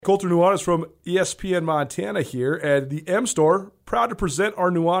Colter Nuanez from ESPN Montana here, and the M Store, proud to present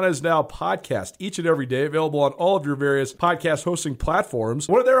our Nuanez Now podcast each and every day, available on all of your various podcast hosting platforms.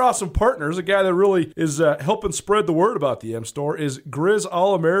 One of their awesome partners, a guy that really is helping spread the word about the M Store, is Grizz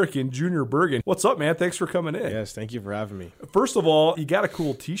All-American Junior Bergen. What's up, man? Thanks for coming in. Yes, thank you for having me. First of all, you got a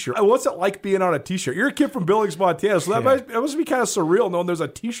cool t-shirt. What's it like being on a t-shirt? You're a kid from Billings, Montana, so that must be kind of surreal knowing there's a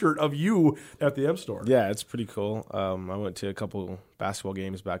t-shirt of you at the M Store. Yeah, it's pretty cool. I went to a couple basketball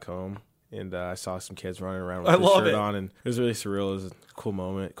games back home, and I saw some kids running around with their shirt on, and it was really surreal. It was a cool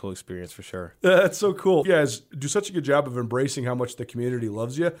moment, cool experience for sure. That's so cool. You guys do such a good job of embracing how much the community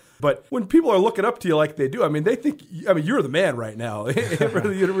loves you. But when people are looking up to you like they do, they think, you're the man right now for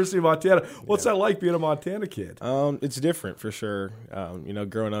the University of Montana. What's that like being a Montana kid? It's different for sure.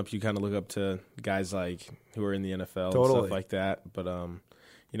 Growing up, you kind of look up to guys like who are in the NFL and stuff like that. But,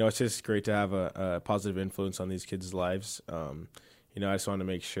 it's just great to have a positive influence on these kids' lives. I just want to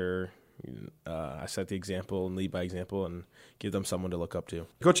make sure I set the example and lead by example and give them someone to look up to.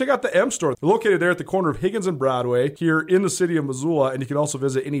 Go check out the M Store. They're located there at the corner of Higgins and Broadway here in the city of Missoula, and you can also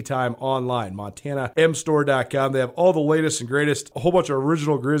visit anytime online, montanamstore.com. They have all the latest and greatest, a whole bunch of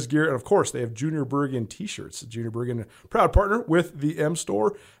original Grizz gear, and of course, they have Junior Bergen t-shirts. Junior Bergen, proud partner with the M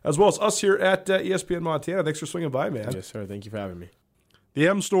Store, as well as us here at ESPN Montana. Thanks for swinging by, man. Yes, sir. Thank you for having me. The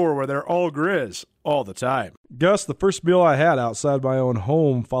M Store, where they're all Grizz all the time. Gus, the first meal I had outside my own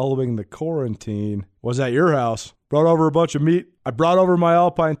home following the quarantine was at your house. Brought over a bunch of meat. I brought over my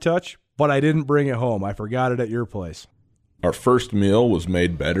Alpine Touch, but I didn't bring it home. I forgot it at your place. Our first meal was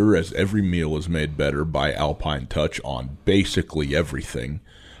made better, as every meal is made better by Alpine Touch on basically everything.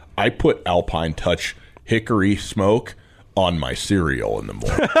 I put Alpine Touch Hickory Smoke on my cereal in the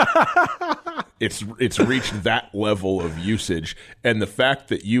morning. It's reached that level of usage, and the fact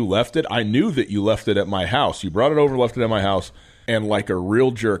that you left it, I knew that you left it at my house. You brought it over, left it at my house, and like a real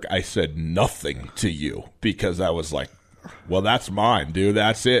jerk, I said nothing to you because I was like, well, that's mine, dude.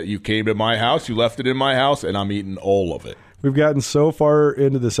 That's it. You came to my house, you left it in my house, and I'm eating all of it. We've gotten so far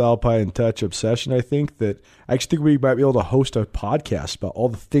into this Alpine Touch obsession, I think, that I actually think we might be able to host a podcast about all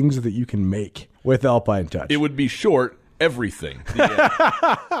the things that you can make with Alpine Touch. It would be short. Everything.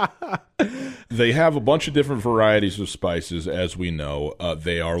 They have a bunch of different varieties of spices, as we know.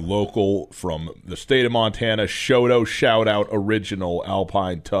 They are local from the state of Montana. Shoto, shout out, original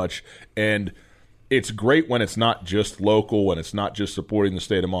Alpine Touch. And it's great when it's not just local, when it's not just supporting the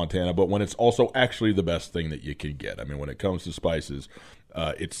state of Montana, but when it's also actually the best thing that you can get. When it comes to spices,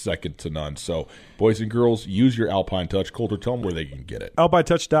 it's second to none. So, boys and girls, use your Alpine Touch. Colter, tell them where they can get it.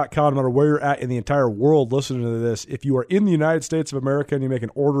 AlpineTouch.com, no matter where you're at in the entire world listening to this, if you are in the United States of America and you make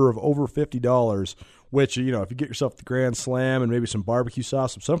an order of over $50, which, if you get yourself the Grand Slam and maybe some barbecue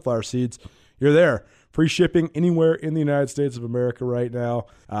sauce, some sunflower seeds, you're there. Free shipping anywhere in the United States of America right now.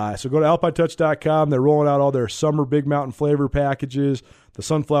 So go to AlpineTouch.com. They're rolling out all their summer Big Mountain flavor packages. The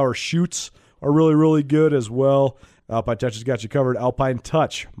sunflower shoots are really, really good as well. Alpine Touch has got you covered. Alpine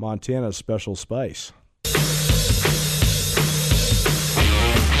Touch, Montana's special spice.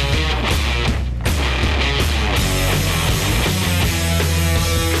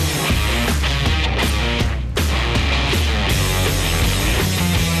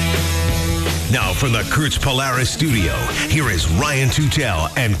 Now from the Kurtz Polaris studio, here is Ryan Tutel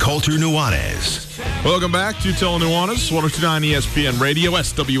and Colter Nuanez. Welcome back to Tutel and Nuanez, 102.9 ESPN Radio,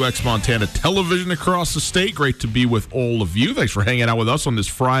 SWX Montana Television across the state. Great to be with all of you. Thanks for hanging out with us on this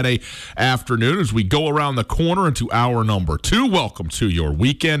Friday afternoon as we go around the corner into hour number 2. Welcome to your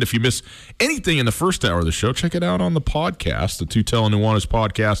weekend. If you miss anything in the first hour of the show, check it out on the podcast. The Tutel and Nuanez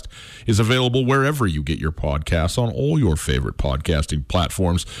podcast is available wherever you get your podcasts on all your favorite podcasting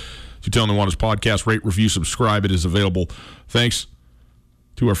platforms. Tutel and Nuanez podcast, rate, review, subscribe. It is available thanks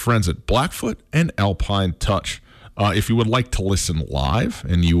to our friends at Blackfoot and Alpine Touch. If you would like to listen live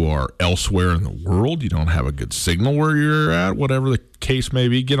and you are elsewhere in the world, you don't have a good signal where you're at, whatever the case may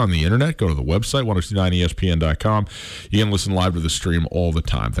be, get on the internet, go to the website, 1029ESPN.com. You can listen live to the stream all the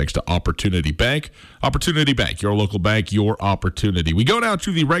time, thanks to Opportunity Bank. Opportunity Bank, your local bank, your opportunity. We go now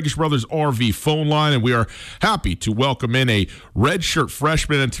to the Regish Brothers RV phone line, and we are happy to welcome in a redshirt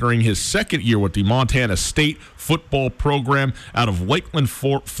freshman entering his second year with the Montana State football program out of Lakeland,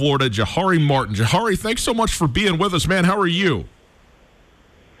 Florida, Jahari Martin. Jahari, thanks so much for being with us, man. How are you?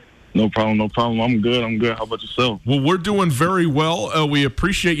 No problem. I'm good. How about yourself? Well, we're doing very well. We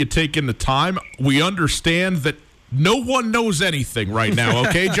appreciate you taking the time. We understand that no one knows anything right now,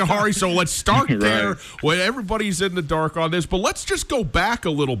 okay, Jahari? So let's start there Right. when everybody's in the dark on this. But let's just go back a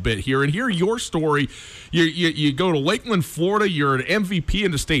little bit here and hear your story. You go to Lakeland, Florida. You're an MVP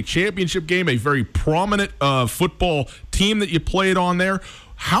in the state championship game, a very prominent football team that you played on there.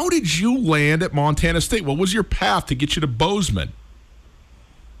 How did you land at Montana State? What was your path to get you to Bozeman?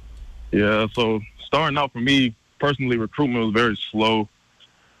 Yeah, so starting out for me, personally, recruitment was very slow.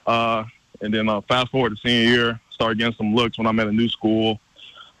 And then fast forward to senior year, started getting some looks when I'm at a new school.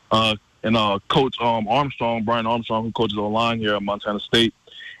 And Coach Armstrong, Brian Armstrong, who coaches online here at Montana State,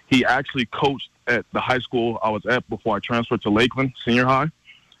 he actually coached at the high school I was at before I transferred to Lakeland Senior High.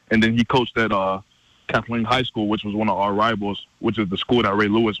 And then he coached at Kathleen High School, which was one of our rivals, which is the school that Ray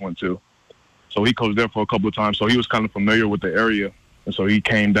Lewis went to. So he coached there for a couple of times. So he was kind of familiar with the area. And so he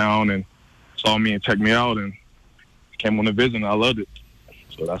came down and saw me and checked me out and came on a visit, and I loved it.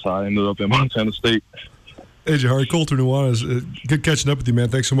 So that's how I ended up at Montana State. Hey, Jahari, Colter Nuanez, good catching up with you, man.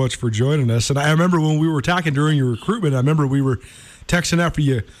 Thanks so much for joining us. And I remember when we were talking during your recruitment, I remember we were texting after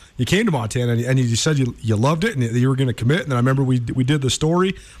you came to Montana, and you said you loved it and you were going to commit. And then I remember we did the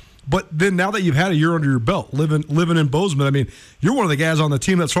story. But then now that you've had a year under your belt, living in Bozeman, I mean, you're one of the guys on the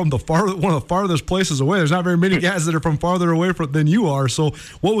team that's from one of the farthest places away. There's not very many guys that are from farther away than you are. So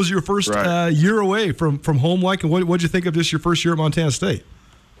what was your first year away from home like, and what did you think of just your first year at Montana State?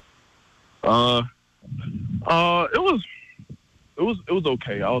 It was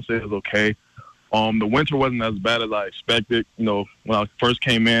okay. I would say it was okay. The winter wasn't as bad as I expected. You know, when I first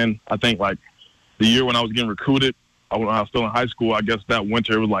came in, I think like the year when I was getting recruited, when I was still in high school, I guess that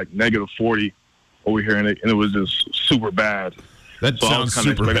winter it was like -40 over here, and it was just super bad. That sounds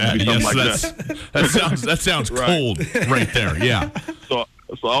super bad. Yes, that sounds cold right there. Yeah. So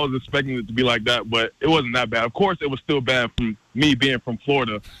I was expecting it to be like that, but it wasn't that bad. Of course, it was still bad from me being from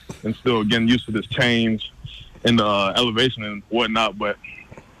Florida and still getting used to this change in the elevation and whatnot. But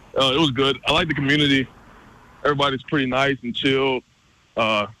it was good. I like the community. Everybody's pretty nice and chill.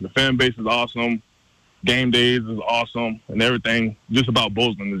 The fan base is awesome. Game days is awesome, and everything just about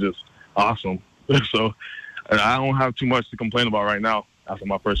Bozeman is just awesome. So I don't have too much to complain about right now after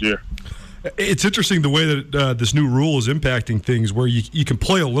my first year. It's interesting the way that this new rule is impacting things, where you can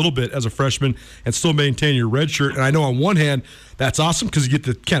play a little bit as a freshman and still maintain your red shirt. And I know on one hand that's awesome because you get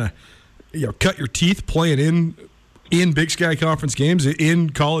to kind of cut your teeth playing in Big Sky Conference games, in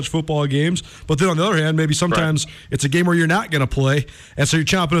college football games. But then on the other hand, maybe sometimes it's a game where you're not going to play, and so you're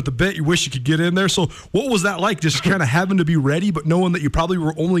chomping at the bit. You wish you could get in there. So what was that like, just kind of having to be ready, but knowing that you probably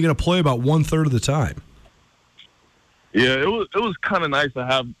were only going to play about 1/3 of the time? Yeah, it was kind of nice to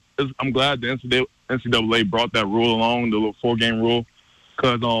have. I'm glad the NCAA brought that rule along, the little 4-game rule,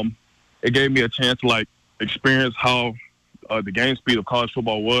 because it gave me a chance to like experience how the game speed of college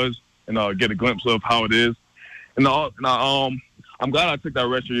football was, and get a glimpse of how it is. And I'm glad I took that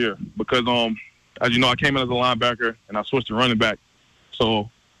rest year because, as you know, I came in as a linebacker and I switched to running back.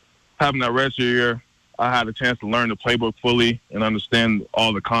 So having that rest year, I had a chance to learn the playbook fully and understand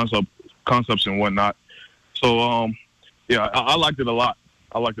all the concepts and whatnot. So, yeah, I liked it a lot.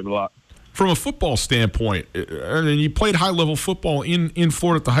 From a football standpoint, and you played high-level football in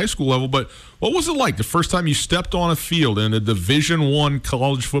Florida at the high school level, but what was it like the first time you stepped on a field in a Division I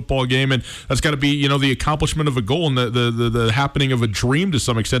college football game? And that's got to be, the accomplishment of a goal and the happening of a dream to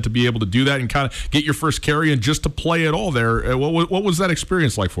some extent to be able to do that and kind of get your first carry and just to play it all there. What was that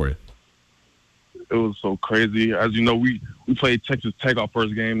experience like for you? It was so crazy. As you know, we played Texas Tech our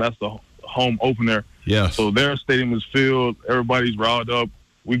first game. That's the home opener. Yeah. So their stadium is filled. Everybody's riled up.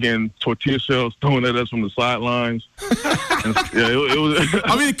 We getting tortilla shells thrown at us from the sidelines. It was.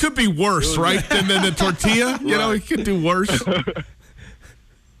 I mean, it could be worse, right? Than the tortilla. It could do worse.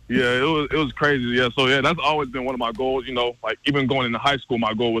 Yeah, it was crazy. Yeah, so yeah, that's always been one of my goals. Like even going into high school,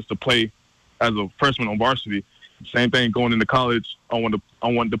 my goal was to play as a freshman on varsity. Same thing going into college. I wanted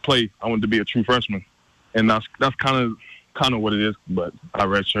to play. I wanted to be a true freshman, and that's kind of what it is. But I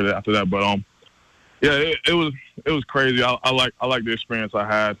redshirted after that. But yeah, it was crazy. I like the experience I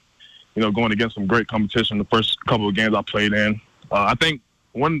had, going against some great competition the first couple of games I played in. I think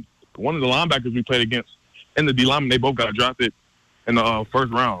one of the linebackers we played against in the D lineman, they both got drafted in the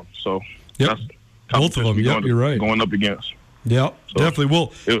first round. So that's both of them. Yeah, you're right. Going up against. Yeah, so definitely.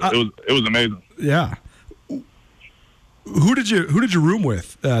 Well, it was amazing. Yeah. Who did you room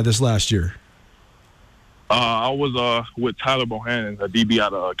with this last year? I was with Tyler Bohannon, a DB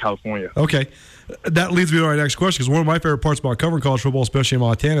out of California. Okay. That leads me to our next question, because one of my favorite parts about covering college football, especially in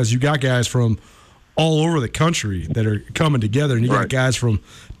Montana, is you got guys from all over the country that are coming together. And you got guys from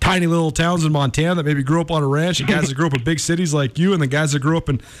tiny little towns in Montana that maybe grew up on a ranch, and guys that grew up in big cities like you, and the guys that grew up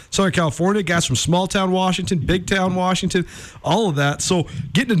in Southern California, guys from small town Washington, big town Washington, all of that. So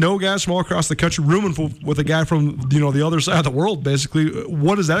getting to know guys from all across the country, rooming with a guy from the other side of the world, basically,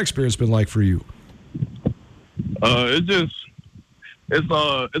 what has that experience been like for you? It's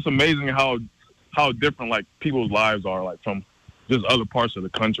amazing how different like people's lives are, like from just other parts of the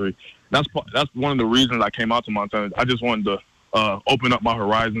country. That's one of the reasons I came out to Montana. I just wanted to open up my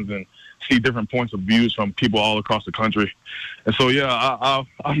horizons and see different points of views from people all across the country. And so, I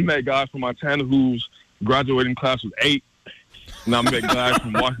met guys from Montana whose graduating class was 8. And I met guys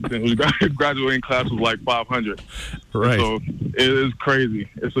from Washington whose graduating class was like 500. Right. And so it is crazy.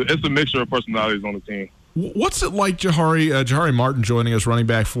 It's a mixture of personalities on the team. What's it like, Jahari Martin joining us, running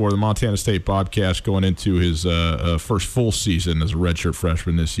back for the Montana State Bobcats, going into his first full season as a redshirt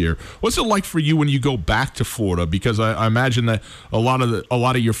freshman this year? What's it like for you when you go back to Florida? Because I imagine that a lot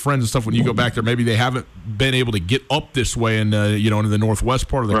of your friends and stuff, when you go back there, maybe they haven't been able to get up this way in into the northwest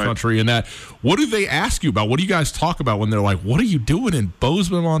part of the country. And that, what do they ask you about? What do you guys talk about when they're like, "What are you doing in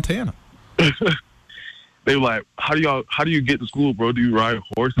Bozeman, Montana?" They were like, how do you get to school, bro? Do you ride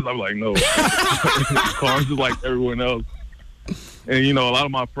horses? I'm like, no. Cars just like everyone else. And, a lot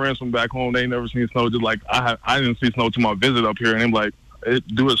of my friends from back home, they never seen snow. Just like I didn't see snow till my visit up here. And I'm like,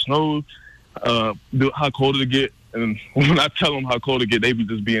 do it snow? How cold did it get? And when I tell them how cold it get, they be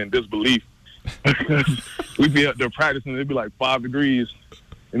just be in disbelief. We'd be out there practicing. It'd be like 5 degrees.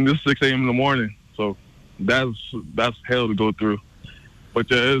 And this 6 a.m. in the morning. So that's hell to go through. But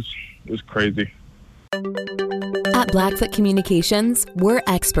yeah, it's crazy. At Blackfoot Communications, we're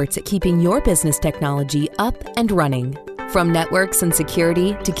experts at keeping your business technology up and running. From networks and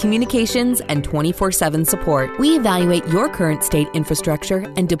security to communications and 24/7 support, we evaluate your current state infrastructure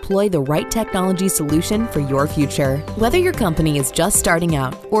and deploy the right technology solution for your future. Whether your company is just starting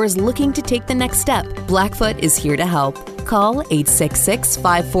out or is looking to take the next step, Blackfoot is here to help. Call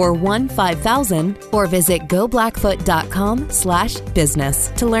 866-541-5000 or visit goblackfoot.com/business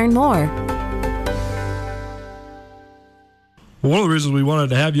to learn more. Well, one of the reasons we wanted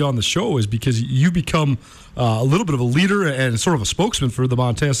to have you on the show is because you become a little bit of a leader and sort of a spokesman for the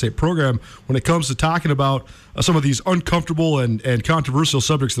Montana State program when it comes to talking about some of these uncomfortable and controversial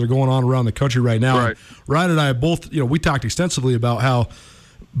subjects that are going on around the country right now. Right. Ryan and I both, we talked extensively about how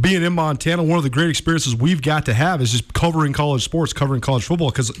being in Montana, one of the great experiences we've got to have is just covering college sports, covering college football,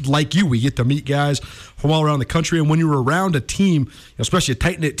 because like you, we get to meet guys from all around the country. And when you're around a team, especially a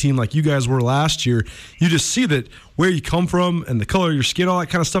tight-knit team like you guys were last year, you just see that where you come from and the color of your skin, all that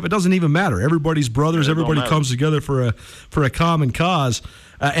kind of stuff, it doesn't even matter. Everybody's brothers. Everybody comes together for a common cause.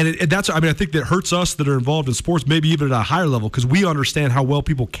 And that's, I think that hurts us that are involved in sports, maybe even at a higher level, because we understand how well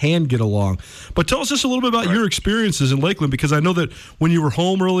people can get along. But tell us just a little bit about your experiences in Lakeland, because I know that when you were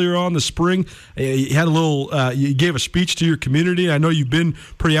home earlier on this spring, you had you gave a speech to your community. I know you've been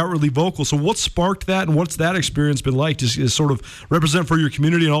pretty outwardly vocal. So what sparked that, and what's that experience been like to sort of represent for your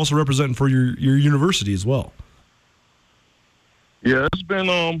community and also representing for your university as well? Yeah, it's been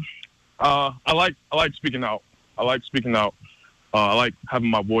I like speaking out. I like speaking out. I like having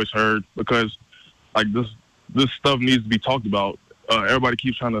my voice heard, because like this stuff needs to be talked about. Everybody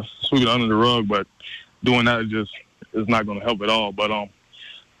keeps trying to sweep it under the rug, but doing that is not going to help at all. But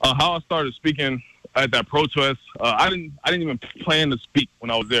how I started speaking at that protest, I didn't even plan to speak when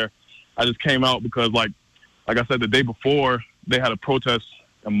I was there. I just came out because like I said, the day before they had a protest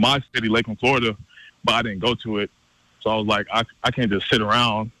in my city, Lakeland, Florida, but I didn't go to it. So I was like, I can't just sit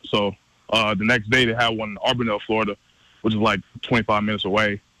around. So the next day they had one in Arbondale, Florida, which is like 25 minutes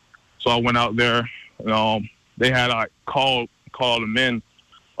away. So I went out there, and they had called the men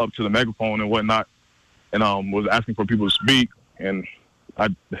up to the megaphone and whatnot, and was asking for people to speak. And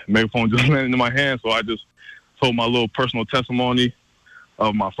the megaphone just landed in my hand, so I just told my little personal testimony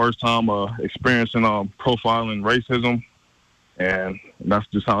of my first time experiencing profiling racism, and that's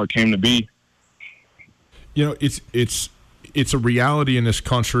just how it came to be. It's a reality in this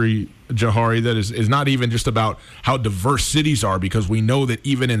country, Jahari, that is not even just about how diverse cities are, because we know that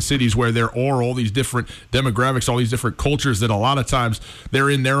even in cities where there are all these different demographics, all these different cultures, that a lot of times they're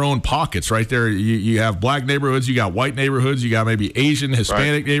in their own pockets, right? There you have black neighborhoods, you got white neighborhoods, you got maybe Asian,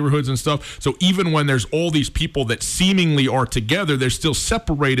 Hispanic neighborhoods and stuff. So even when there's all these people that seemingly are together, they're still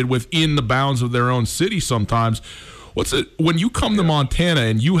separated within the bounds of their own city sometimes. What's it when you come to Montana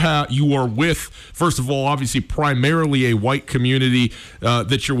and you are with, first of all, obviously primarily a white community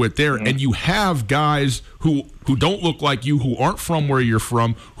that you're with there, and you have guys who don't look like you, who aren't from where you're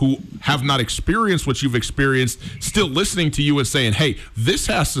from, who have not experienced what you've experienced, still listening to you and saying, "Hey, this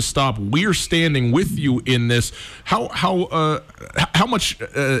has to stop. We're standing with you in this." How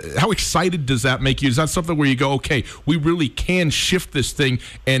excited does that make you? Is that something where you go, "Okay, we really can shift this thing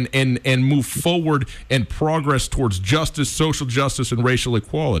and move forward and progress towards justice, social justice, and racial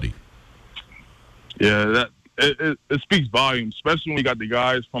equality"? Yeah, it speaks volumes, especially when you got the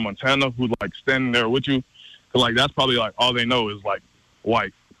guys from Montana who like standing there with you. Like that's probably like all they know is like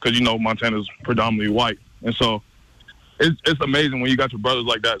white, because Montana's predominantly white, and so it's amazing when you got your brothers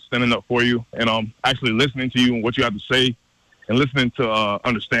like that standing up for you and actually listening to you and what you have to say and listening to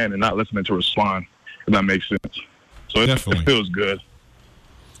understand and not listening to respond, if that makes sense. So it feels good.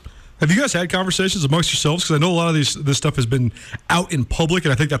 Have you guys had conversations amongst yourselves? Because I know a lot of this stuff has been out in public,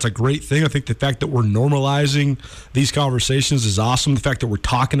 and I think that's a great thing. I think the fact that we're normalizing these conversations is awesome. The fact that we're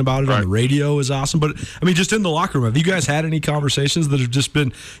talking about it on the radio is awesome. But, I mean, just in the locker room, have you guys had any conversations that have just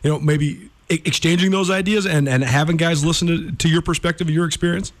been, maybe exchanging those ideas and having guys listen to your perspective and your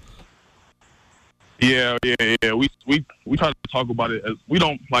experience? Yeah. We try to talk about it as we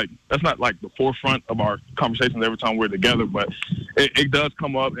don't that's not like the forefront of our conversations every time we're together, but it does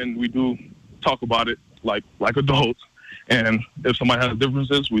come up and we do talk about it like adults. And if somebody has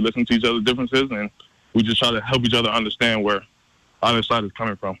differences, we listen to each other's differences and we just try to help each other understand where either side is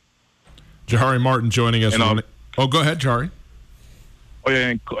coming from. Jahari Martin joining us. Go ahead, Jahari. Oh yeah,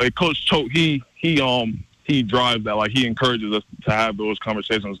 and Coach Choate, he drives that. Like he encourages us to have those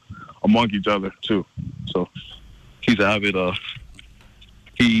conversations among each other too. So he's avid.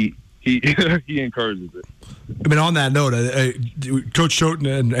 He encourages it. I mean, on that note, Coach Choate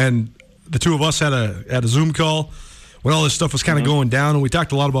and the two of us had a Zoom call when all this stuff was kind of going down, and we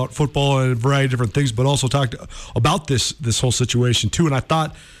talked a lot about football and a variety of different things, but also talked about this whole situation too. And I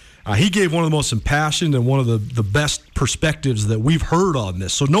thought he gave one of the most impassioned and one of the best perspectives that we've heard on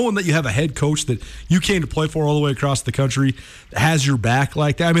this. So knowing that you have a head coach that you came to play for all the way across the country that has your back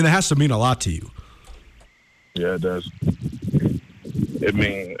like that, I mean, that has to mean a lot to you. Yeah, it does. It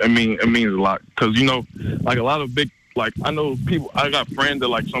means a lot because like a lot of big, like I know people. I got friends at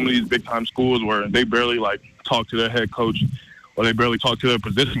like some of these big time schools where they barely like talk to their head coach or they barely talk to their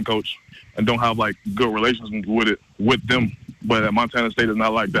position coach and don't have like good relations with them. But at Montana State, it's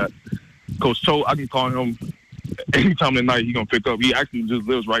not like that. Coach Choate, I can call him anytime at night. He's gonna pick up. He actually just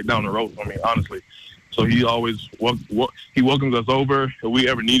lives right down the road from me, honestly. So he always he welcomes us over. If we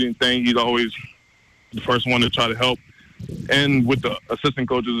ever need anything, he's always the first one to try to help. And with the assistant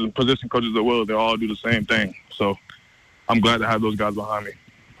coaches and position coaches as well, they all do the same thing. So I'm glad to have those guys behind me.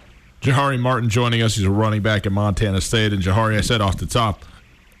 Jahari Martin joining us. He's a running back at Montana State. And Jahari, I said off the top,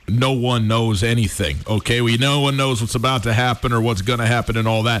 no one knows anything, okay? No one knows what's about to happen or what's going to happen and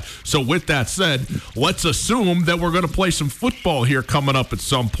all that. So with that said, let's assume that we're going to play some football here coming up at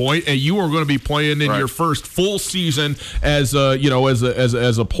some point, and you are going to be playing in your first full season as a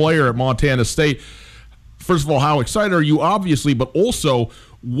player at Montana State. First of all, how excited are you, obviously, but also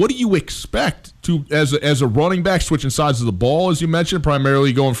what do you expect to as a running back, switching sides of the ball, as you mentioned,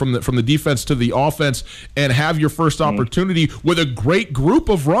 primarily going from the defense to the offense, and have your first opportunity with a great group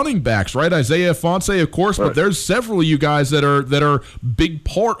of running backs, right? Isaiah Ifanse, of course, but there's several of you guys that are big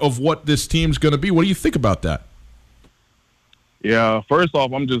part of what this team's going to be. What do you think about that? Yeah, first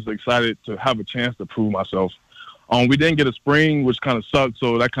off, I'm just excited to have a chance to prove myself. We didn't get a spring, which kind of sucked,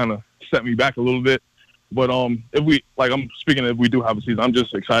 so that kind of set me back a little bit. But if we do have a season, I'm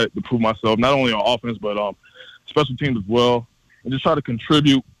just excited to prove myself, not only on offense, but special teams as well, and just try to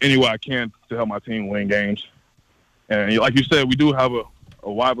contribute any way I can to help my team win games. And like you said, we do have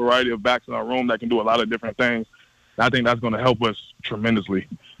a wide variety of backs in our room that can do a lot of different things. And I think that's going to help us tremendously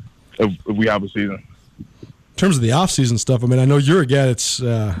if we have a season. In terms of the off-season stuff, I mean, I know you're a guy that's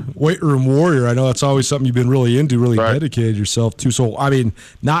weight room warrior. I know that's always something you've been really into, really dedicated yourself to. So, I mean,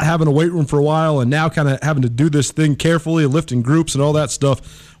 not having a weight room for a while and now kind of having to do this thing carefully, lifting groups and all that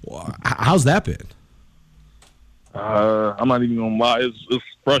stuff, how's that been? I'm not even going to lie. It's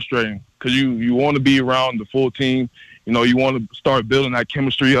frustrating because you want to be around the full team. You want to start building that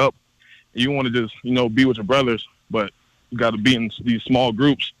chemistry up. You want to just, be with your brothers, but you got to be in these small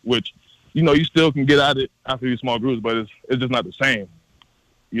groups, which – you still can get at it after these small groups, but it's just not the same.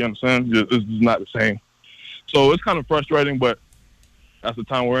 You understand? It's just not the same. So it's kind of frustrating, but that's the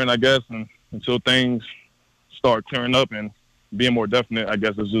time we're in, I guess, and until things start clearing up and being more definite, I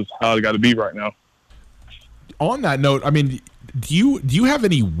guess it's just how it got to be right now. On that note, I mean, do you have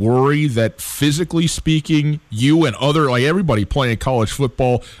any worry that physically speaking, you and everybody playing college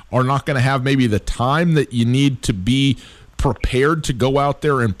football are not going to have maybe the time that you need to be prepared to go out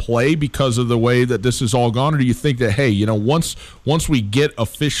there and play because of the way that this is all gone? Or do you think that, hey, once we get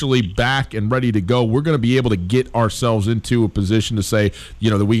officially back and ready to go, we're going to be able to get ourselves into a position to say,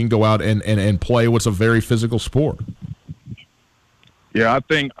 that we can go out and play what's a very physical sport? Yeah, I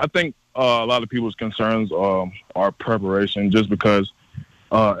think a lot of people's concerns are preparation, just because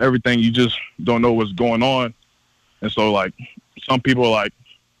everything, you just don't know what's going on. And so, like, some people are like,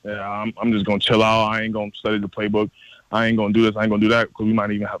 yeah, I'm just going to chill out. I ain't going to study the playbook. I ain't going to do this, I ain't going to do that, because we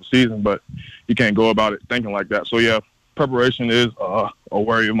might even have a season, but you can't go about it thinking like that. So, yeah, preparation is a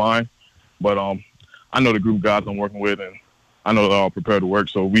worry of mine, but I know the group of guys I'm working with, and I know they're all prepared to work.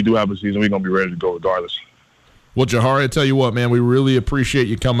 So if we do have a season, we're going to be ready to go regardless. Well, Jahari, I tell you what, man, we really appreciate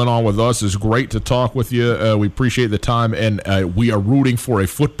you coming on with us. It's great to talk with you. We appreciate the time, and we are rooting for a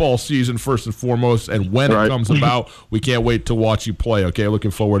football season first and foremost. And when it comes about, we can't wait to watch you play. Okay,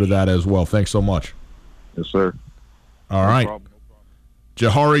 looking forward to that as well. Thanks so much. Yes, sir. All right.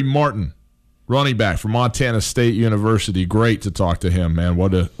 Jahari Martin, running back from Montana State University. Great to talk to him, man.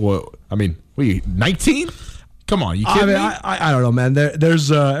 We 19? Come on, you kidding me? I don't know, man.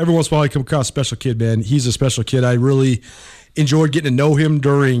 There's every once in a while I come across a special kid, man. He's a special kid. I really enjoyed getting to know him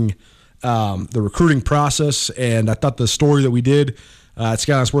during the recruiting process, and I thought the story that we did at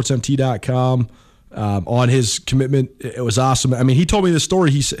SkylineSportsMT.com on his commitment, it was awesome. I mean, he told me this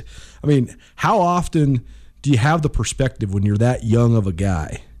story. He said, how often do you have the perspective when you're that young of a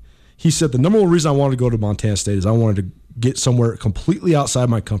guy? He said the number one reason I wanted to go to Montana State is I wanted to get somewhere completely outside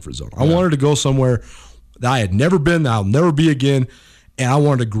my comfort zone. I wanted to go somewhere that I had never been, that I'll never be again, and I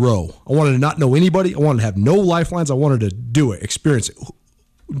wanted to grow. I wanted to not know anybody. I wanted to have no lifelines. I wanted to do it, experience it.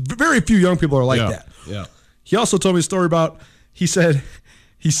 Very few young people are like that. Yeah. He also told me a story about, he said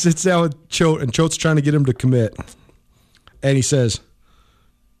he sits down with Choate, and Choate's trying to get him to commit. And he says,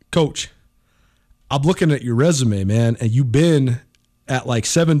 Coach, I'm looking at your resume, man, and you've been at like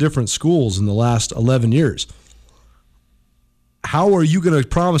 7 different schools in the last 11 years. How are you going to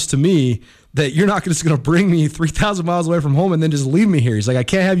promise to me that you're not just going to bring me 3,000 miles away from home and then just leave me here? He's like, I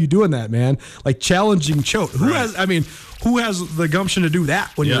can't have you doing that, man. Like challenging Choate. Who has the gumption to do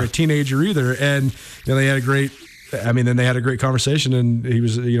that when you're a teenager either? And they had a great conversation, and he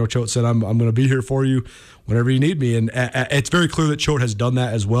was, Choate said, I'm going to be here for you whenever you need me. And it's very clear that Choate has done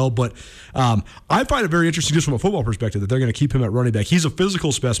that as well. But I find it very interesting just from a football perspective that they're going to keep him at running back. He's a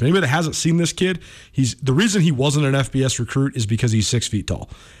physical specimen. Anybody that hasn't seen this kid, the reason he wasn't an FBS recruit is because he's 6 feet tall.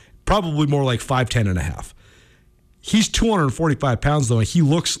 Probably more like 5'10 and a half. He's 245 pounds, though, and he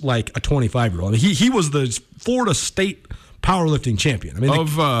looks like a 25-year-old. He was the Florida State powerlifting champion.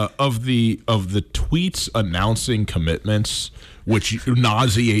 Of the tweets announcing commitments, which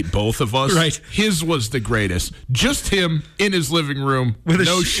nauseate both of us, right? His was the greatest. Just him in his living room with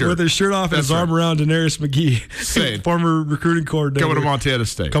no shirt, with his shirt off and his arm around Denarius McGee, former recruiting coordinator, coming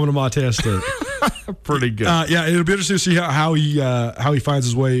to Montana State. Pretty good. It'll be interesting to see how he finds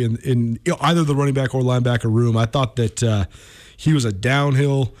his way in either the running back or linebacker room. I thought that he was a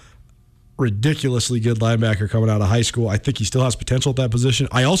downhill, ridiculously good linebacker coming out of high school. I think he still has potential at that position.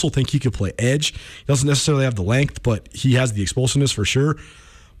 I also think he could play edge. He doesn't necessarily have the length, but he has the explosiveness for sure.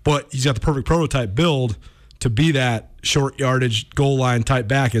 But he's got the perfect prototype build to be that short yardage, goal line type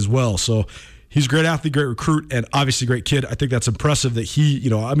back as well. So he's a great athlete, great recruit, and obviously great kid. I think that's impressive that he,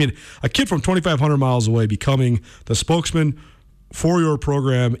 a kid from 2,500 miles away becoming the spokesman for your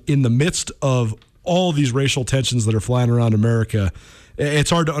program in the midst of all these racial tensions that are flying around America. It's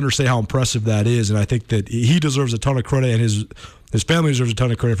hard to understate how impressive that is, and I think that he deserves a ton of credit, and his family deserves a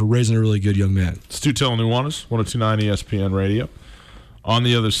ton of credit for raising a really good young man. Stu Tell Nuanez, 102.9 ESPN Radio. On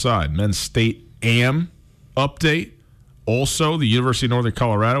the other side, men's state AM update. Also, the University of Northern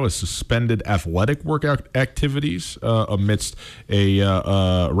Colorado has suspended athletic workout activities amidst a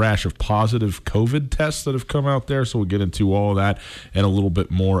rash of positive COVID tests that have come out there. So we'll get into all of that and a little bit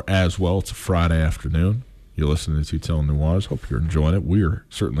more as well. It's a Friday afternoon. You're listening to Tell Nuanez. Hope you're enjoying it. We're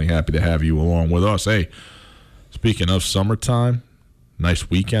certainly happy to have you along with us. Hey, speaking of summertime, nice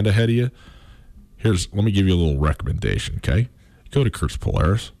weekend ahead of you. Let me give you a little recommendation, okay? Go to Kurtz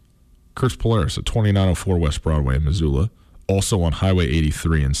Polaris. Kurtz Polaris at 2904 West Broadway in Missoula. Also on Highway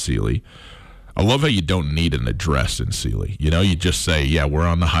 83 in Sealy. I love how you don't need an address in Sealy. You just say, yeah, we're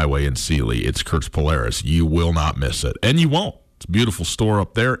on the highway in Sealy. It's Kurtz Polaris. You will not miss it. And you won't. It's a beautiful store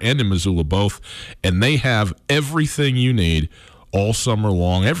up there and in Missoula both. And they have everything you need all summer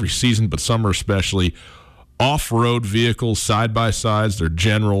long, every season, but summer especially. Off-road vehicles, side-by-sides, their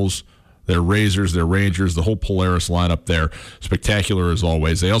Generals, their Razors, their Rangers, the whole Polaris lineup there. Spectacular as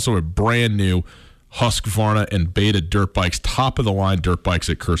always. They also have brand new Husqvarna and Beta dirt bikes, top-of-the-line dirt bikes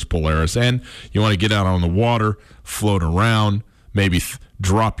at Kurtz Polaris. And you want to get out on the water, float around, maybe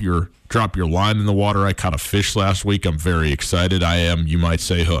drop your line in the water. I caught a fish last week. I'm very excited. I am, you might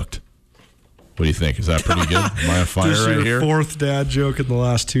say, hooked. What do you think? Is that pretty good? Am I on fire this right here? Fourth dad joke in the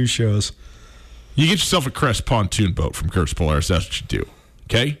last 2 shows. You get yourself a Crest pontoon boat from Kurtz Polaris. That's what you do.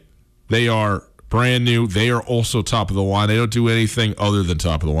 Okay? They are brand new. They are also top of the line. They don't do anything other than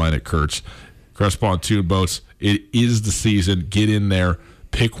top of the line at Kurtz. Crest pontoon boats. It is the season. Get in there,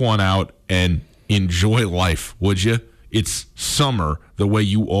 pick one out, and enjoy life, would you? it's summer the way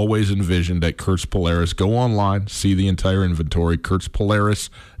you always envisioned at Kurtz Polaris. Go online, see the entire inventory,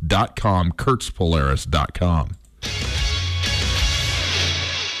 kurtzpolaris.com, kurtzpolaris.com.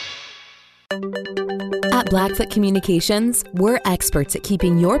 At Blackfoot Communications, we're experts at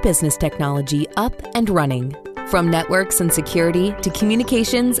keeping your business technology up and running. From networks and security to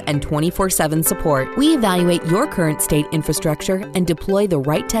communications and 24/7 support, we evaluate your current state infrastructure and deploy the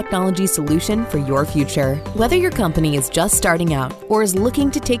right technology solution for your future. Whether your company is just starting out or is looking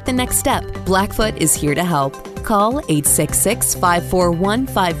to take the next step, Blackfoot is here to help. Call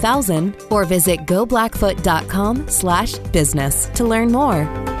 866-541-5000 or visit goblackfoot.com/business to learn more.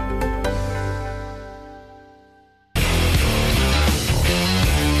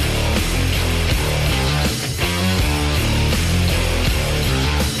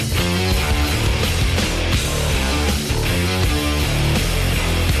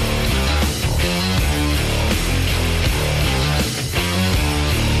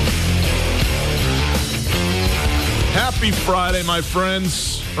 Happy Friday, my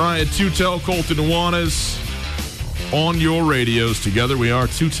friends. Ryan Tutel, Colton Nuanez on your radios. Together we are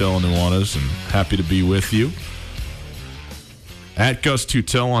Tutel and Nuanez, and happy to be with you. At Gus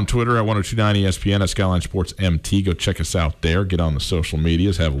Tutel on Twitter, at 1029 ESPN, at Skyline Sports MT. Go check us out there. Get on the social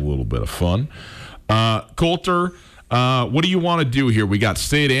medias. Have a little bit of fun. Coulter, what do you want to do here? We got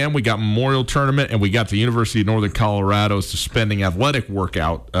State Am, we got Memorial Tournament, and we got the University of Northern Colorado suspending athletic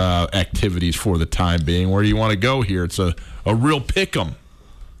workout activities for the time being. Where do you want to go here? It's a real pick-em.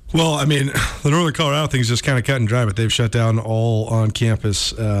 Well, I mean, the Northern Colorado thing is just kind of cut and dry, but they've shut down all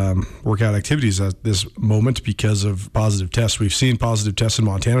on-campus workout activities at this moment because of positive tests. We've seen positive tests in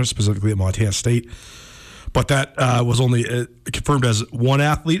Montana, specifically at Montana State. But that was only confirmed as one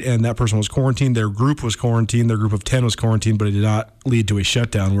athlete, and that person was quarantined. Their group was quarantined. Their group of 10 was quarantined, but it did not lead to a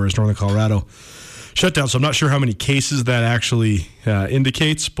shutdown, whereas Northern Colorado shut down. So I'm not sure how many cases that actually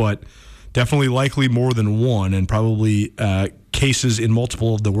indicates, but definitely likely more than one, and probably cases in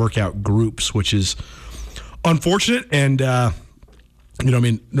multiple of the workout groups, which is unfortunate. And,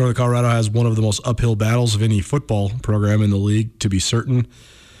 Northern Colorado has one of the most uphill battles of any football program in the league, to be certain,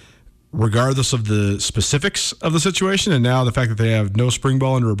 regardless of the specifics of the situation. And now the fact that they have no spring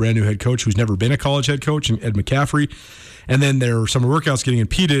ball under a brand new head coach who's never been a college head coach, Ed McCaffrey, and then their summer workouts getting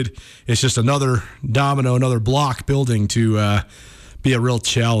impeded, it's just another domino, another block building to be a real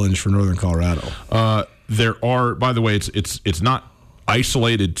challenge for Northern Colorado. There are, by the way, it's not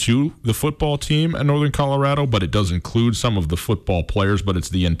isolated to the football team at Northern Colorado, but it does include some of the football players, but it's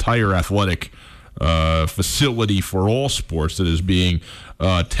the entire athletic facility for all sports that is being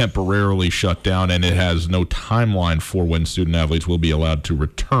temporarily shut down, and it has no timeline for when student athletes will be allowed to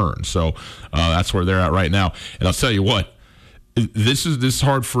return. So that's where they're at right now. And I'll tell you what, this is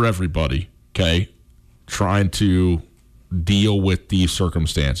hard for everybody, okay, trying to deal with these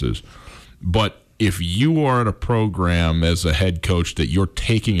circumstances. But if you are at a program as a head coach that you're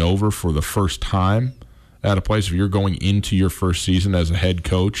taking over for the first time at a place, if you're going into your first season as a head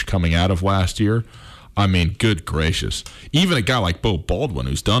coach coming out of last year, I mean, good gracious. Even a guy like Bo Baldwin,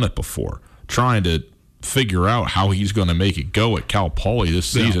 who's done it before, trying to figure out how he's going to make it go at Cal Poly this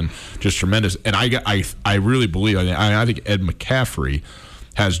season, just tremendous. And I really believe, I think Ed McCaffrey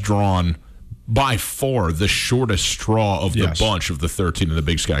has drawn by far the shortest straw of the bunch of the 13 in the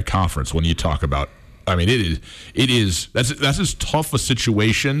Big Sky Conference when you talk about, I mean, that's as tough a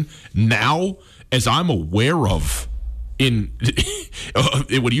situation now as I'm aware of in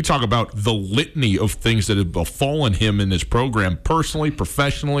when you talk about the litany of things that have befallen him in this program, personally,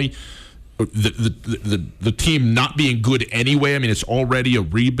 professionally, the team not being good anyway. I mean, it's already a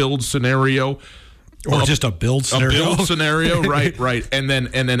rebuild scenario. Or just a build scenario. A build scenario, right. And then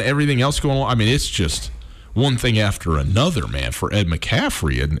everything else going on. I mean, it's just one thing after another, man, for Ed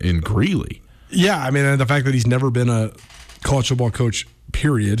McCaffrey in Greeley. Yeah, I mean, and the fact that he's never been a college football coach,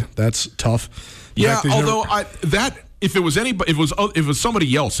 period, that's tough. Although if it was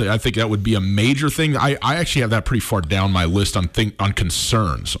somebody else, I think that would be a major thing. I actually have that pretty far down my list on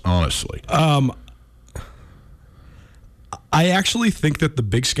concerns, honestly. I actually think that the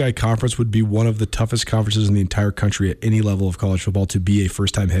Big Sky Conference would be one of the toughest conferences in the entire country at any level of college football to be a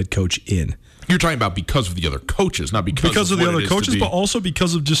first-time head coach in. You're talking about because of the other coaches, not because of the other coaches, but also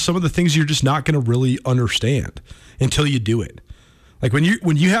because of just some of the things you're just not going to really understand until you do it. Like when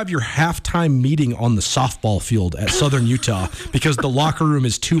you have your halftime meeting on the softball field at Southern Utah because the locker room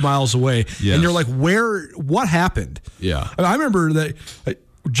is 2 miles away, and you're like, what happened? Yeah. And I remember that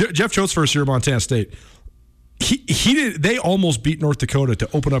Jeff Choate's first year at Montana State, they almost beat North Dakota to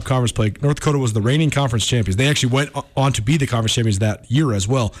open up conference play. North Dakota was the reigning conference champions. They actually went on to be the conference champions that year as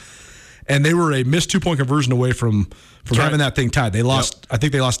well. and they were a missed 2-point conversion away from having that thing tied. They lost. I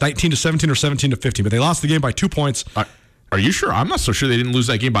think they lost 19-17 or 17-15, but they lost the game by 2 points. Are you sure? I'm not so sure they didn't lose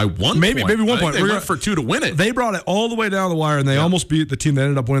that game by 1 point. Maybe 1 point. They went for 2 to win it. They brought it all the way down the wire, and they almost beat the team that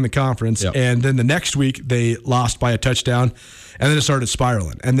ended up winning the conference. Yep. And then the next week, they lost by a touchdown, and then it started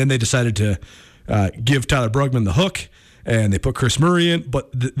spiraling. And then they decided to give Tyler Brugman the hook, and they put Chris Murray in. But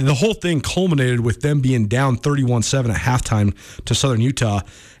the whole thing culminated with them being down 31-7 at halftime to Southern Utah,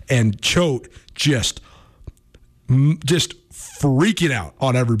 and Choate just freaking out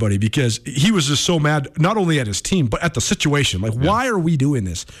on everybody because he was just so mad, not only at his team, but at the situation. Like, why are we doing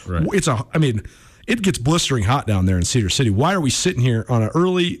this? Right. It gets blistering hot down there in Cedar City. Why are we sitting here on an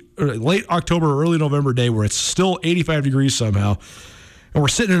late October or early November day where it's still 85 degrees somehow, and we're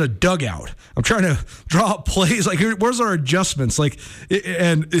sitting in a dugout? I'm trying to draw up plays. Like, where's our adjustments?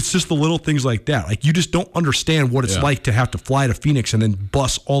 And it's just the little things like that. Like, you just don't understand what it's like to have to fly to Phoenix and then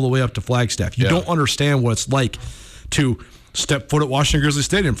bus all the way up to Flagstaff. You don't understand what it's like to step foot at Washington Grizzly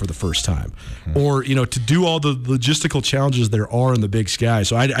Stadium for the first time, or to do all the logistical challenges there are in the Big Sky.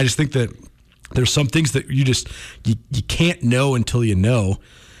 So I just think that there's some things that you can't know until you know,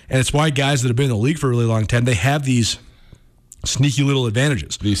 and it's why guys that have been in the league for a really long time, they have these sneaky little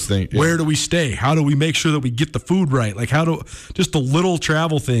advantages. These things. Where do we stay? How do we make sure that we get the food right? Like, just the little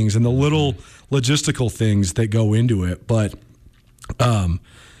travel things and the little logistical things that go into it. But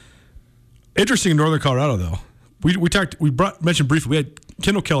interesting in Northern Colorado, though. We mentioned briefly, we had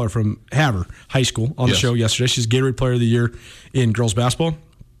Kendall Keller from Havre High School on the show yesterday. She's Gatorade Player of the Year in girls basketball,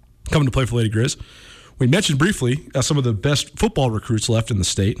 coming to play for Lady Grizz. We mentioned briefly some of the best football recruits left in the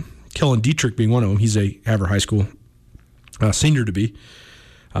state, Kellen Dietrich being one of them. He's a Havre High School senior to be,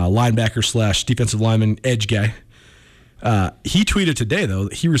 linebacker / defensive lineman, edge guy. He tweeted today, though,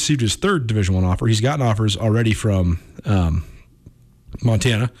 that he received his third Division I offer. He's gotten offers already from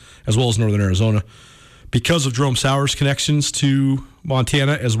Montana as well as Northern Arizona, because of Jerome Sauer's connections to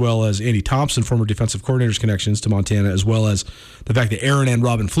Montana, as well as Andy Thompson, former defensive coordinator's connections to Montana, as well as the fact that Aaron and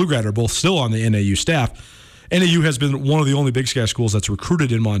Robin Pflugrad are both still on the NAU staff. NAU has been one of the only Big Sky schools that's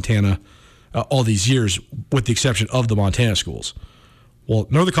recruited in Montana all these years, with the exception of the Montana schools. Well,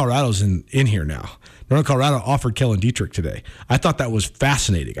 Northern Colorado's in here now. Northern Colorado offered Kellen Dietrich today. I thought that was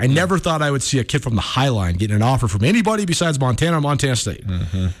fascinating. I never thought I would see a kid from the Highline getting an offer from anybody besides Montana or Montana State.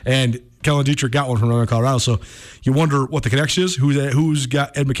 Mm-hmm. And Kellen Dietrich got one from Northern Colorado. So you wonder what the connection is, who's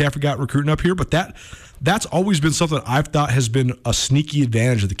got Ed McCaffrey got recruiting up here. But that's always been something I've thought has been a sneaky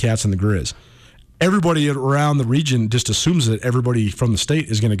advantage of the Cats and the Grizz. Everybody around the region just assumes that everybody from the state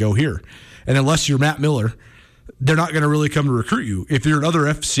is going to go here. And unless you're Matt Miller, they're not going to really come to recruit you. If you're another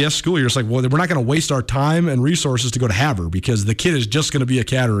FCS school, you're just like, well, we're not going to waste our time and resources to go to Havre because the kid is just going to be a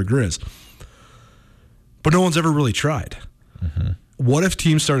Cat or a Grizz. But no one's ever really tried. Mm-hmm. What if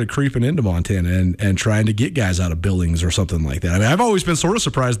teams started creeping into Montana and trying to get guys out of Billings or something like that? I mean, I've always been sort of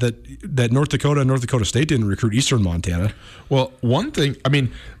surprised that North Dakota and North Dakota State didn't recruit Eastern Montana. Well, one thing, I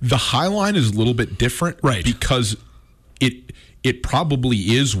mean, the Highline is a little bit different, right? Because it probably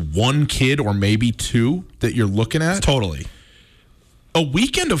is one kid or maybe two that you're looking at. Totally. A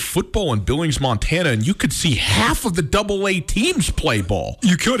weekend of football in Billings, Montana, and you could see half of the AA teams play ball.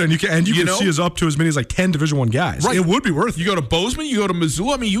 You could, and you can see as up to as many as like 10 Division I guys. Right. It would be worth it. You go to Bozeman, you go to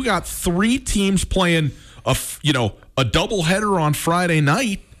Missoula. I mean, you got 3 teams playing a doubleheader on Friday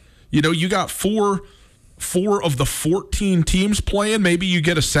night. You got four of the 14 teams playing. Maybe you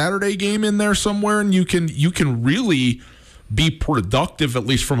get a Saturday game in there somewhere, and you can really be productive, at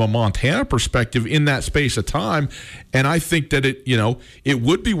least from a Montana perspective, in that space of time. And I think that it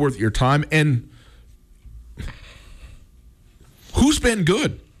would be worth your time. And who's been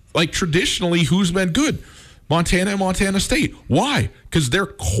good? Like, traditionally, who's been good? Montana and Montana State. Why? Because their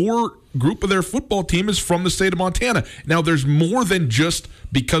core group of their football team is from the state of Montana. Now, there's more than just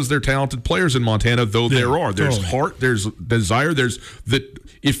because they're talented players in Montana, though there are. There's heart, there's desire,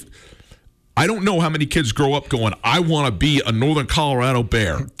 I don't know how many kids grow up going, I want to be a Northern Colorado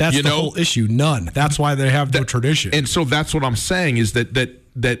Bear. That's the whole issue. None. That's why they have no tradition. And so that's what I'm saying is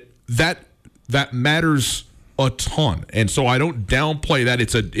that matters a ton. And so I don't downplay that.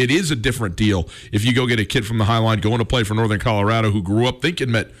 It is a different deal if you go get a kid from the Highline going to play for Northern Colorado who grew up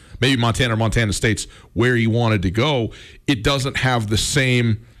thinking that maybe Montana or Montana State's where he wanted to go. It doesn't have the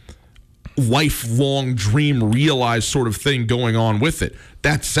same lifelong dream realized sort of thing going on with it.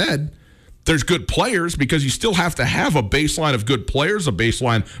 That said, there's good players because you still have to have a baseline of good players, a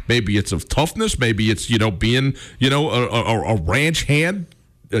baseline, maybe it's of toughness, maybe it's, being, a ranch hand,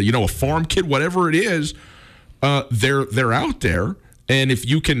 a farm kid, whatever it is, they're out there. And if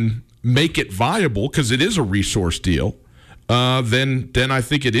you can make it viable, because it is a resource deal, then I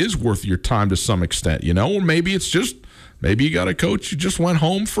think it is worth your time to some extent, or maybe it's just, maybe you got a coach who just went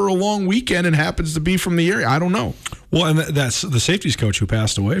home for a long weekend and happens to be from the area. I don't know. Well, and that's the safeties coach who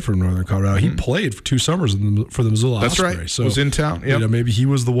passed away from Northern Colorado. He played for 2 summers for the Missoula Ospreys. That's right. So was in town. Yep. Maybe he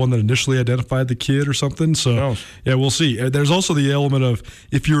was the one that initially identified the kid or something. So, yeah, we'll see. There's also the element of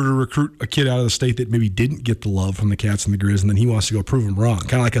if you were to recruit a kid out of the state that maybe didn't get the love from the Cats and the Grizz, and then he wants to go prove them wrong.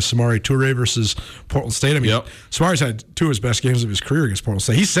 Kind of like a Samari Toure versus Portland State. I mean, Samari's had 2 of his best games of his career against Portland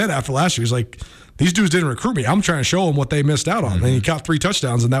State. He said after last year, he's like, these dudes didn't recruit me. I'm trying to show them what they missed out on. And he caught 3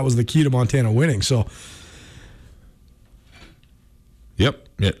 touchdowns, and that was the key to Montana winning. So, Yep.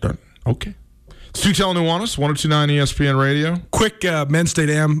 Okay. It's Tutel Nuanez, 102.9 ESPN Radio. Quick men's state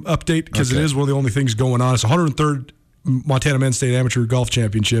am update, because it is one of the only things going on. It's 103rd Montana Men's State Amateur Golf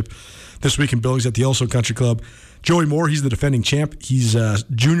Championship this week in Billings at the Yellowstone Country Club. Joey Moore, he's the defending champ. He's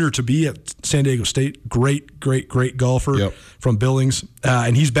junior to be at San Diego State. Great golfer from Billings.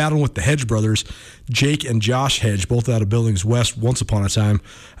 And he's battling with the Hedge brothers, Jake and Josh Hedge, both out of Billings West once upon a time.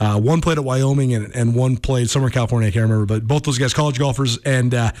 One played at Wyoming and one played somewhere in California, I can't remember. But both those guys, college golfers,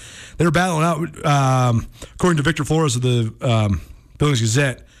 and they're battling out. According to Victor Flores of the Billings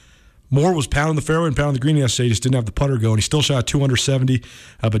Gazette, Moore was pounding the fairway and pounding the green yesterday. He just didn't have the putter going. He still shot 2 under 70.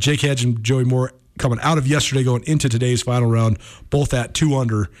 But Jake Hedge and Joey Moore coming out of yesterday, going into today's final round, both at 2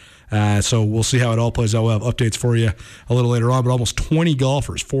 under. So we'll see how it all plays out. We'll have updates for you a little later on. But almost 20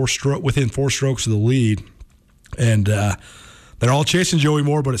 golfers, within 4 strokes of the lead. And they're all chasing Joey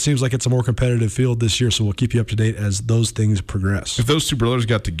Moore, but it seems like it's a more competitive field this year. So we'll keep you up to date as those things progress. If those 2 brothers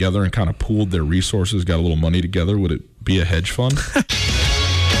got together and kind of pooled their resources, got a little money together, would it be a hedge fund?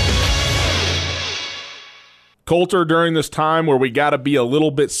 Coulter, during this time where we got to be a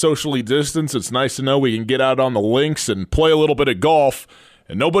little bit socially distanced, it's nice to know we can get out on the links and play a little bit of golf.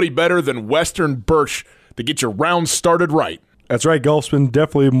 And nobody better than Western Birch to get your round started right. That's right. Golf's been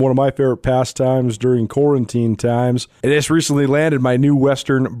definitely one of my favorite pastimes during quarantine times. I just recently landed my new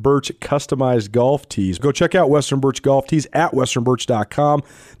Western Birch customized golf tees. Go check out Western Birch golf tees at westernbirch.com.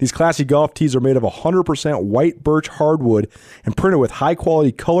 These classy golf tees are made of 100% white birch hardwood and printed with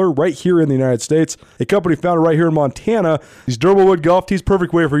high-quality color right here in the United States. A company founded right here in Montana. These durable wood golf tees,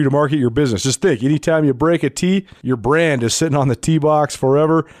 perfect way for you to market your business. Just think, anytime you break a tee, your brand is sitting on the tee box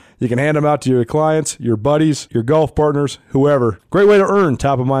forever. You can hand them out to your clients, your buddies, your golf partners, whoever. Great way to earn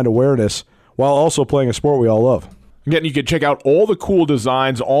top-of-mind awareness while also playing a sport we all love. Again, you can check out all the cool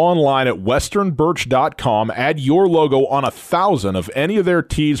designs online at westernbirch.com. Add your logo on 1,000 of any of their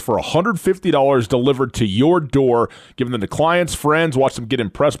tees for $150 delivered to your door. Give them to clients, friends. Watch them get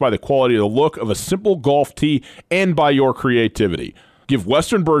impressed by the quality of the look of a simple golf tee and by your creativity. Give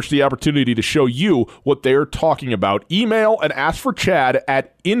Western Birch the opportunity to show you what they're talking about. Email and ask for Chad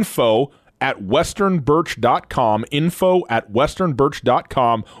at info@westernbirch.com,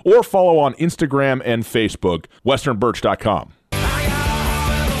 info@westernbirch.com, or follow on Instagram and Facebook, westernbirch.com.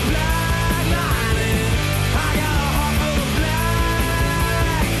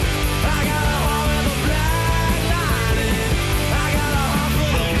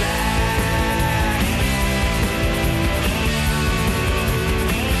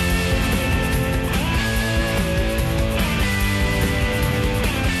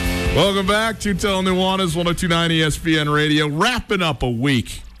 Welcome back to Tutel Nuanez, 102.9 ESPN Radio. Wrapping up a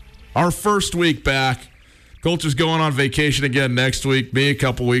week. Our first week back. Coulter's going on vacation again next week. Me a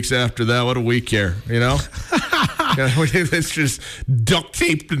couple weeks after that. What a week here, you know? It's just duct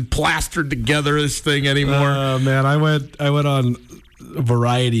taped and plastered together, this thing anymore. Man, I went on a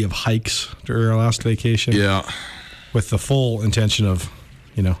variety of hikes during our last vacation. Yeah. With the full intention of,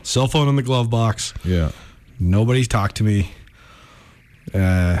 cell phone in the glove box. Yeah. Nobody talked to me.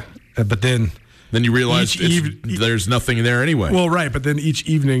 But then you realize there's nothing there anyway. Well, right, but then each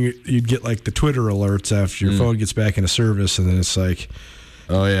evening you'd get like the Twitter alerts after your phone gets back into service, and then it's like,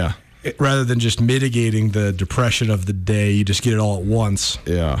 oh yeah. Rather than just mitigating the depression of the day, you just get it all at once.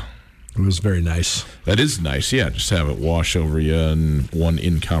 Yeah. It was very nice. That is nice, yeah. Just have it wash over you in one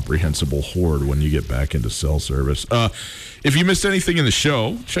incomprehensible horde when you get back into cell service. If you missed anything in the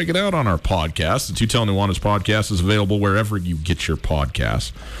show, check it out on our podcast. The Tutel Nuanez podcast is available wherever you get your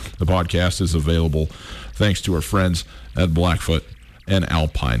podcasts. The podcast is available thanks to our friends at Blackfoot and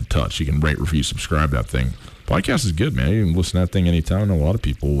Alpine Touch. You can rate, review, subscribe that thing. Podcast is good, man. You can listen to that thing anytime. I know a lot of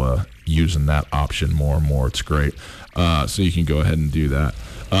people using that option more and more. It's great. So you can go ahead and do that.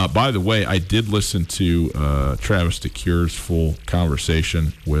 By the way, I did listen to Travis DeCure's full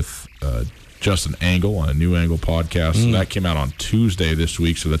conversation with Justin Angle on a New Angle podcast. So that came out on Tuesday this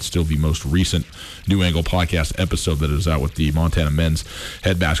week, so that's still the most recent New Angle podcast episode that is out with the Montana men's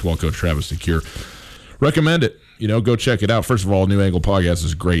head basketball coach, Travis DeCure. Recommend it. go check it out. First of all, New Angle Podcast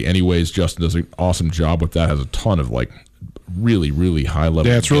is great. Anyways, Justin does an awesome job with that. Has a ton of really, really high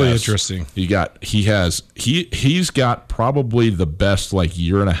level. Yeah, it's really interesting. He's got probably the best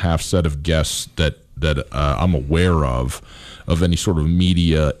year and a half set of guests that I'm aware of any sort of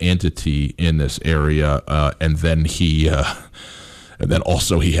media entity in this area. And then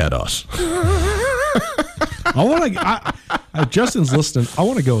also he had us. Justin's listening. I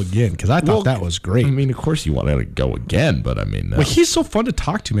want to go again because I thought that was great. I mean, of course you want to go again, but I mean, he's so fun to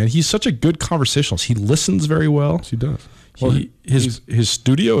talk to, man. He's such a good conversationalist. He listens very well. Yes, he does. His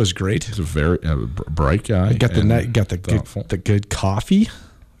studio is great. He's a very bright guy. Got the good coffee.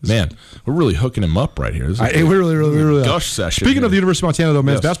 Man, we're really hooking him up right here. We really gush session. Speaking of the University of Montana, though,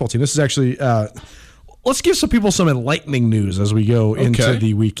 men's basketball team, this is actually. Let's give some people some enlightening news as we go into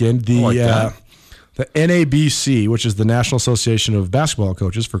the weekend. The NABC, which is the National Association of Basketball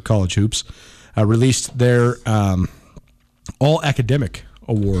Coaches for college hoops, released their all-academic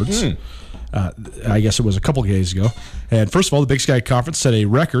awards. I guess it was a couple of days ago. And first of all, the Big Sky Conference set a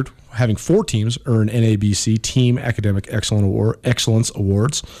record, having 4 teams earn NABC Team Academic Excellence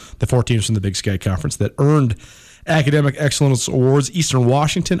Awards. The 4 teams from the Big Sky Conference that earned Academic Excellence Awards: Eastern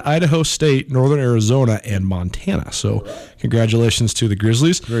Washington, Idaho State, Northern Arizona, and Montana. So congratulations to the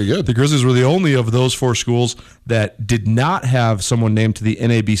Grizzlies. Very good. The Grizzlies were the only of those 4 schools that did not have someone named to the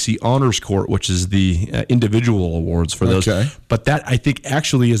NABC Honors Court, which is the individual awards for those. Okay. But that, I think,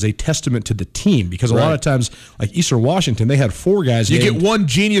 actually is a testament to the team, because a lot of times, like Eastern Washington, they had 4 guys. You get one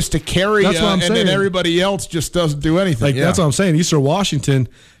genius to carry, that's what I'm saying. And then everybody else just doesn't do anything. That's what I'm saying. Eastern Washington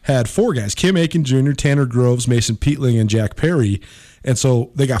had 4 guys: Kim Aiken Jr., Tanner Groves, Mason Peatling, and Jack Perry. And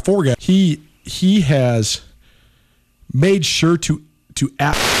so they got 4 guys. He has made sure to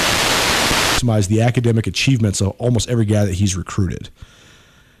maximize the academic achievements of almost every guy that he's recruited.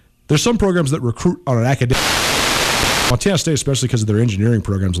 There's some programs that recruit on an academic. Montana State, especially because of their engineering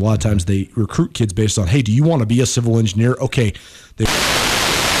programs, a lot of times they recruit kids based on, hey, do you want to be a civil engineer? Okay. They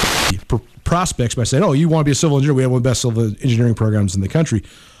prospects by saying, oh, you want to be a civil engineer? We have one of the best civil engineering programs in the country.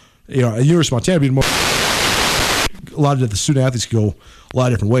 At University of Montana, being more, a lot of the student athletes go a lot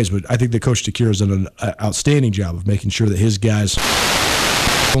of different ways, but I think that Coach Takira has done an outstanding job of making sure that his guys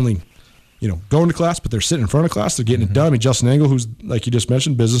only, going to class, but they're sitting in front of class, they're getting it done. I mean, Justin Engel, who's, like you just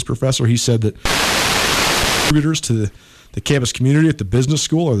mentioned, business professor, he said that contributors to the campus community at the business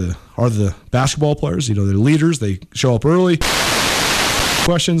school are the basketball players. They're leaders. They show up early.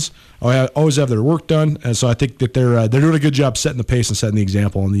 Questions, always have their work done, and so I think that they're doing a good job setting the pace and setting the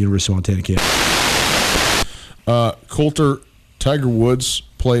example on the University of Montana campus. Coulter, Tiger Woods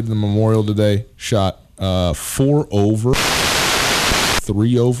played in the Memorial today, shot 4 over,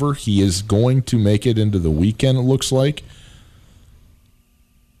 3 over. He is going to make it into the weekend, it looks like.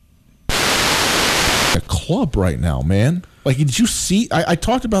 A club right now, man. Did you see? I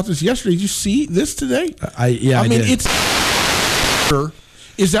talked about this yesterday. Did you see this today? I mean, it's.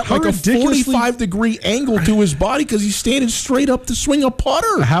 Is that like a 45-degree angle to his body because he's standing straight up to swing a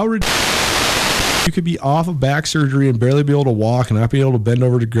putter? How ridiculous. You could be off of back surgery and barely be able to walk and not be able to bend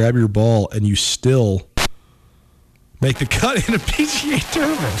over to grab your ball, and you still make the cut in a PGA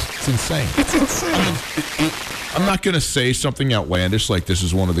tournament. It's insane. It's insane. I'm not going to say something outlandish like this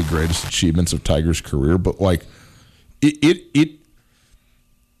is one of the greatest achievements of Tiger's career, but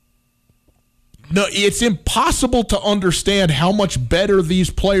No, it's impossible to understand how much better these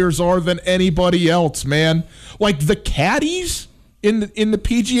players are than anybody else, man. The caddies in the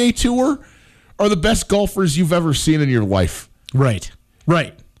PGA Tour are the best golfers you've ever seen in your life. Right.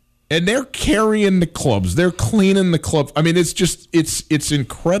 And they're carrying the clubs. They're cleaning the clubs. I mean, it's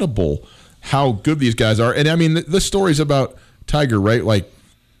incredible how good these guys are. And I mean, the stories about Tiger, right?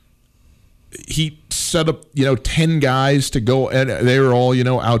 He set up, 10 guys to go, and they were all,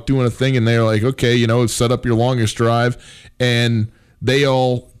 out doing a thing, and they're like, okay, set up your longest drive, and they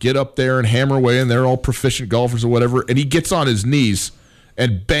all get up there and hammer away, and they're all proficient golfers or whatever, and he gets on his knees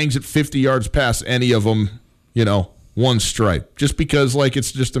and bangs it 50 yards past any of them, one stripe, just because,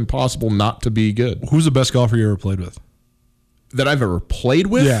 it's just impossible not to be good. Who's the best golfer you ever played with? That I've ever played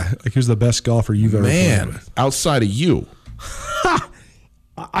with? Yeah, who's the best golfer you've ever played with? Outside of you.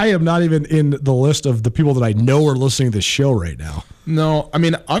 I am not even in the list of the people that I know are listening to this show right now. No, I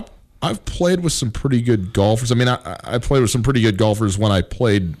mean, I've played with some pretty good golfers. I mean, I played with some pretty good golfers when I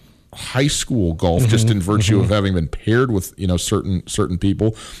played high school golf, just in virtue of having been paired with, certain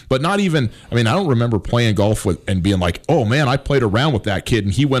people. But not even, I mean, I don't remember playing golf with and being like, oh man, I played around with that kid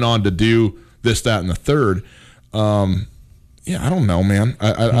and he went on to do this, that, and the third. I don't know, man.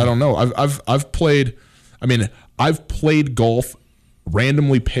 I don't know. I've played golf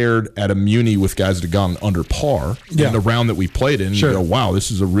randomly paired at a Muni with guys that had gone under par in the round that we played in. Sure. You go, wow,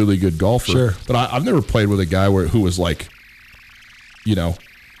 this is a really good golfer. Sure. But I've never played with a guy who was like, you know,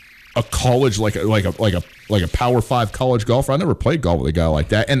 a college like a Power 5 college golfer. I never played golf with a guy like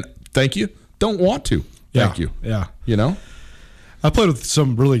that. And thank you. Don't want to. Thank you. Yeah. You know? I played with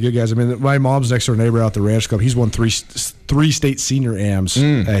some really good guys. I mean, my mom's next door neighbor out at the Ranch Club. He's won three state senior AMs.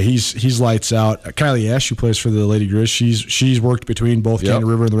 He's lights out. Kylie Ash, who plays for the Lady Grizz, she's worked between both Canyon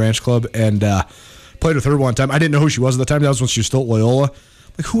River and the Ranch Club, and played with her one time. I didn't know who she was at the time. That was when she was still at Loyola.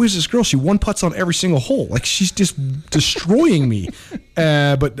 Like, who is this girl? She one putts on every single hole. Like, she's just destroying me.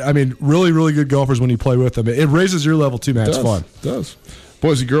 But I mean, really, really good golfers when you play with them. It raises your level too, man. It's fun. It does.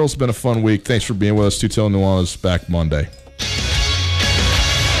 Boys and girls, it's been a fun week. Thanks for being with us. Two-Tail Nuanez back Monday.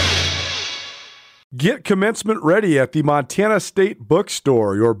 Get commencement ready at the Montana State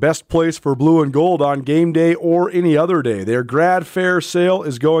Bookstore, your best place for blue and gold on game day or any other day. Their grad fair sale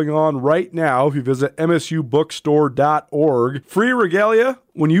is going on right now if you visit msubookstore.org. Free regalia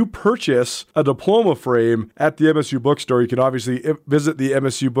when you purchase a diploma frame at the MSU Bookstore. You can obviously visit the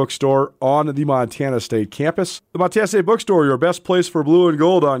MSU Bookstore on the Montana State campus. The Montana State Bookstore, your best place for blue and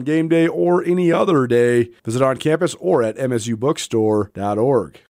gold on game day or any other day. Visit on campus or at msubookstore.org.